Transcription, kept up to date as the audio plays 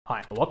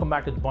Hi, welcome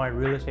back to Dubai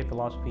Real Estate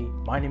Philosophy.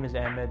 My name is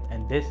Ahmed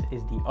and this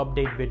is the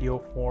update video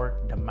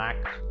for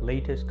DAMAC's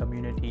latest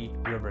community,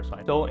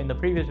 Riverside. So in the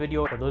previous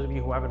video, for those of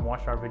you who haven't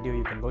watched our video,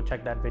 you can go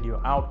check that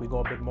video out. We go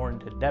a bit more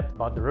into depth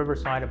about the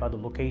Riverside, about the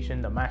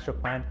location, the master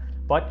plan.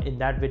 But in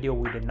that video,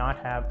 we did not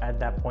have at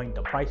that point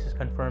the prices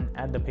confirmed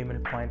and the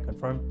payment plan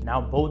confirmed. Now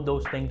both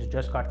those things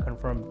just got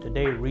confirmed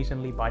today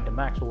recently by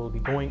DAMAC. So we'll be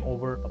going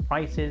over the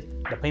prices,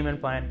 the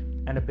payment plan,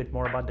 and a bit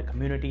more about the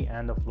community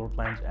and the floor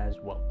plans as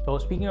well. So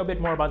speaking a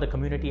bit more about the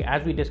community,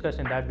 as we discussed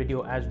in that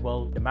video as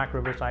well, DAMAC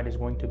Riverside is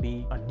going to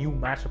be a new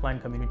master plan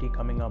community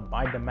coming up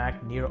by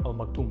DAMAC near Al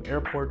Maktoum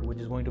Airport, which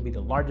is going to be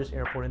the largest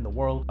airport in the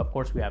world. Of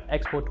course, we have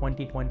Expo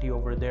 2020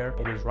 over there.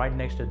 It is right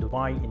next to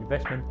Dubai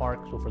Investment Park.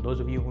 So for those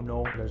of you who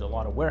know, there's a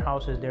lot of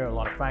warehouses there, a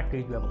lot of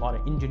factories. We have a lot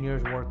of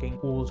engineers working,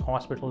 schools,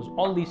 hospitals,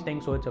 all these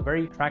things. So it's a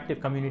very attractive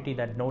community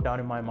that no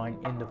doubt in my mind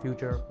in the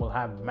future will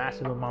have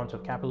massive amounts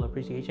of capital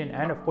appreciation.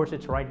 And of course,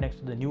 it's right next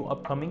to the new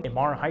upcoming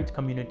Emar Heights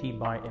community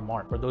by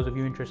Emar. For those of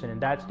you interested in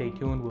that, stay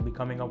tuned. We'll be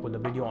coming up with a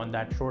video on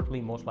that shortly,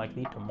 most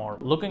likely tomorrow.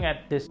 Looking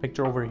at this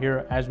picture over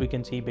here, as we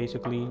can see,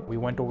 basically we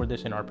went over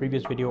this in our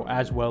previous video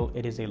as well.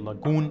 It is a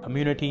lagoon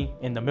community.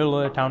 In the middle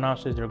of the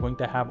townhouses, they're going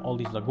to have all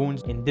these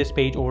lagoons. In this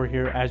page over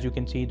here, as you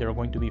can see, there are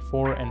going to be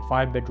 4 and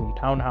 5 bedroom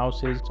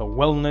townhouses. So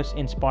wellness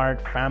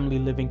inspired family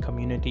living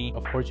community.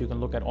 Of course, you can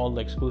look at all the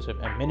exclusive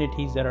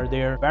amenities that are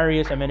there,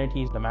 various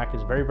amenities DAMAC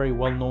is very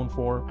well known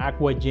for.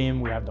 Aqua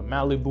gym, we have the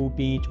Malibu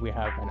beach, we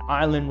have an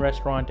island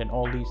restaurant, and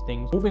all these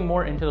things. Moving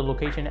more into the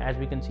location, as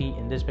we can see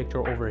in this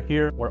picture over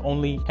here, we're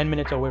only 10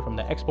 minutes away from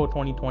the Expo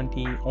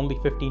 2020, only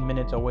 15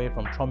 minutes away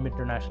from Trump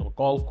International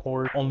Golf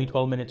Course, only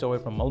 12 minutes away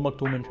from Al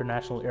Maktoum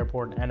International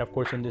Airport. And of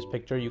course, in this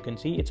picture, you can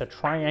see it's a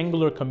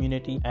triangular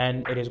community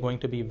and it is going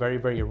to be very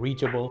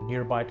reachable,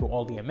 nearby to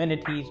all the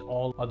amenities,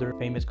 all other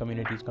famous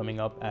communities coming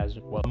up as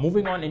well.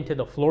 Moving on into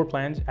the floor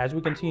plans, as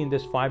we can see in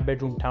this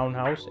 5-bedroom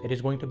townhouse, it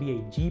is going to be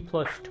a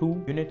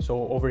G+2 unit.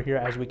 So over here,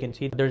 as we can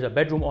see, there's a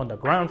bedroom on the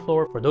ground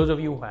floor. For those of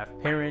you who have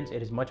parents,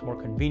 it is much more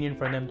convenient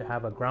for them to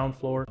have a ground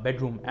floor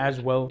bedroom as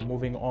well.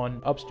 Moving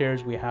on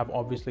upstairs, we have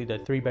obviously the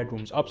 3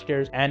 bedrooms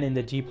upstairs, and in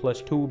the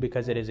G+2,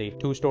 because it is a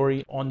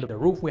 2-story, on the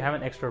roof we have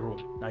an extra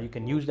room. Now you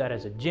can use that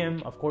as a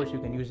gym. Of course, you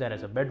can use that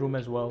as a bedroom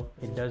as well.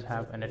 It does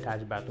have an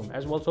attached bathroom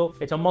as well, so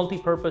it's a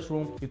multi-purpose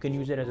room. You can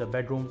use it as a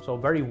bedroom. So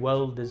very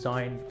well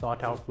designed,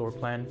 thought out floor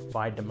plan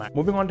by DAMAC.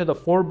 Moving on to the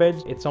 4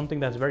 beds, it's something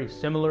that's very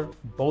similar.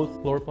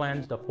 Both floor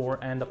plans, the 4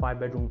 and the 5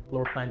 bedroom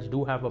floor plans,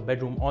 do have a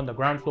bedroom on the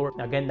ground floor.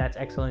 Again, that's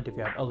excellent if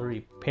you have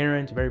elderly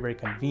parents, very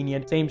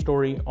convenient. Same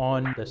story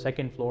on the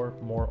 2nd floor,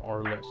 more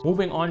or less.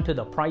 Moving on to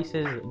the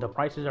prices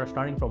are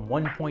starting from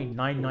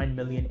 1.99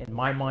 million. In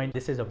my mind,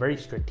 this is a very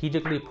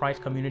strategically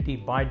priced community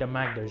by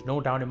DAMAC. There's no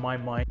doubt in my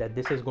mind that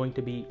this is going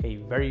to be a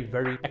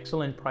very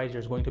excellent price.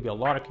 There's going to be a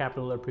lot of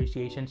capital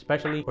appreciation,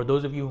 especially for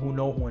those of you who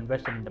know, who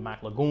invested in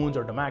DAMAC Lagoons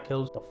or DAMAC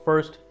Hills. The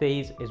first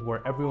phase is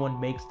where everyone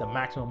makes the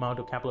maximum amount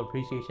of capital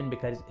appreciation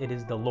because it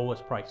is the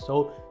lowest price.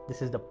 So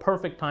this is the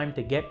perfect time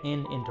to get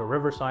into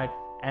Riverside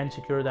and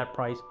secure that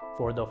price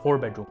for the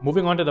 4-bedroom.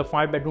 Moving on to the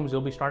 5 bedrooms, they'll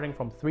be starting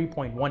from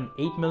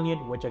 3.18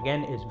 million, which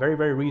again is very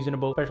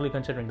reasonable, especially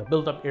considering the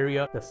built-up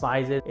area, the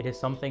sizes. It is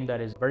something that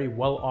is very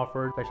well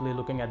offered, especially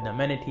looking at the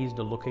amenities,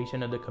 the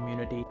location of the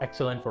community.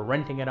 Excellent for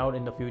renting it out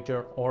in the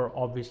future, or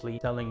obviously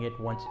selling it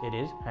once it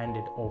is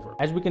handed over.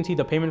 As we can see,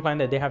 the payment plan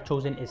that they have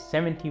chosen is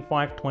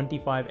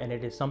 75/25, and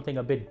it is something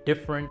a bit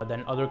different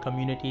than other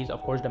communities.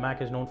 Of course,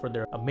 DAMAC is known for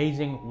their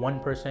amazing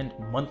 1%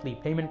 monthly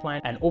payment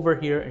plan, and over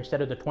here,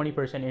 instead of the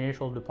 20%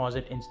 initial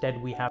deposit,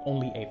 instead we have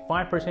only a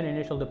 5%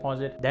 initial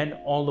deposit. Then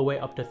all the way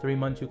up to 3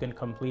 months, you can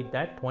complete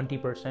that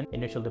 20%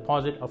 initial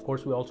deposit. Of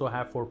course, we also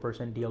have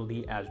 4%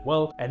 DLD as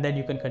well, and then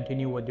you can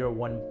continue with your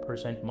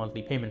 1%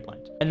 monthly payment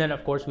plans. And then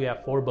of course, we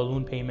have 4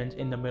 balloon payments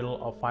in the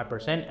middle of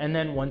 5%, and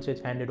then once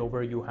it's handed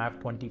over, you have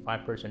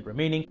 25%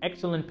 remaining.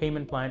 Excellent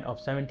payment plan of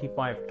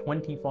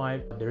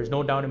 75/25. There is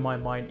no doubt in my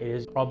mind it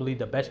is probably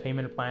the best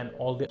payment plan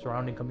all the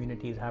surrounding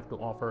communities have to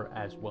offer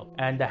as well.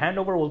 And the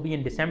handover will be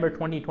in December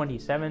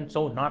 2027,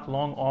 so not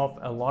long off.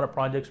 A lot of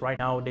projects right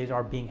nowadays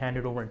are being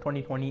handed over in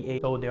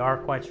 2028, so they are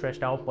quite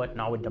stretched out. But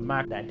now with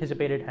DAMAC, the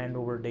anticipated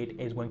handover date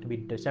is going to be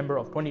December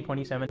of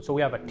 2027. So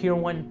we have a tier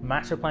 1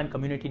 master plan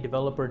community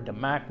developer,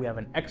 DAMAC. We have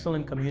an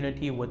excellent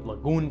community with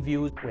lagoon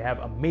views. We have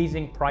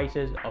amazing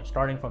prices of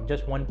starting from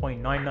just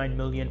 1.99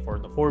 million for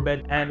the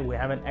 4-bed, and we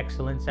have an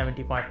excellent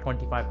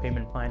 75/25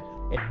 payment plan.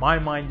 In my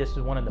mind, this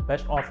is one of the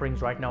best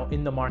offerings right now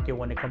in the market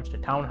when it comes to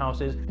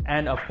townhouses.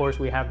 And of course,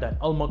 we have that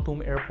Al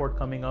Maktoum Airport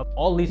coming up.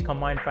 All these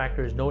combined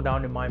factors, no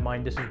doubt in my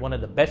mind, this is one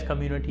of the best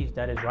communities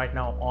that is right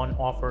now on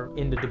offer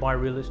in the Dubai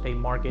real estate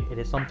market. It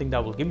is something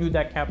that will give you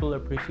that capital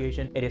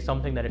appreciation. It is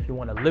something that if you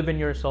want to live in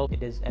yourself,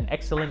 it is an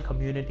excellent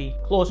community,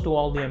 close to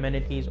all the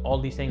amenities, all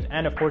these things.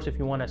 And of course, if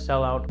you want to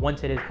sell out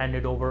once it is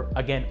handed over,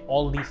 again,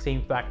 all these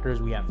same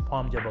factors. We have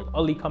Palm Jebel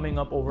Ali coming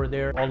up over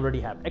there, already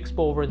have Expo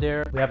over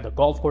there. We have the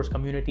golf course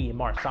community,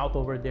 South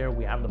over there.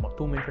 We have the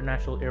Maktoum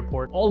International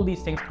Airport. All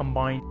these things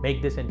combined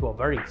make this into a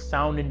very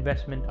sound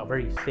investment, a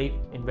very safe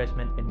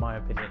investment in my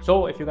opinion.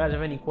 So if you guys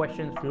have any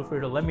questions, feel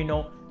free to let me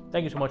know.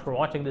 Thank you so much for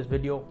watching this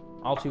video.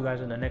 I'll see you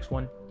guys in the next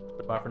one.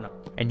 Goodbye for now.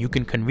 And you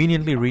can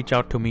conveniently reach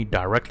out to me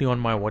directly on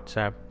my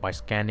WhatsApp by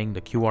scanning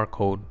the QR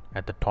code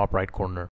at the top right corner.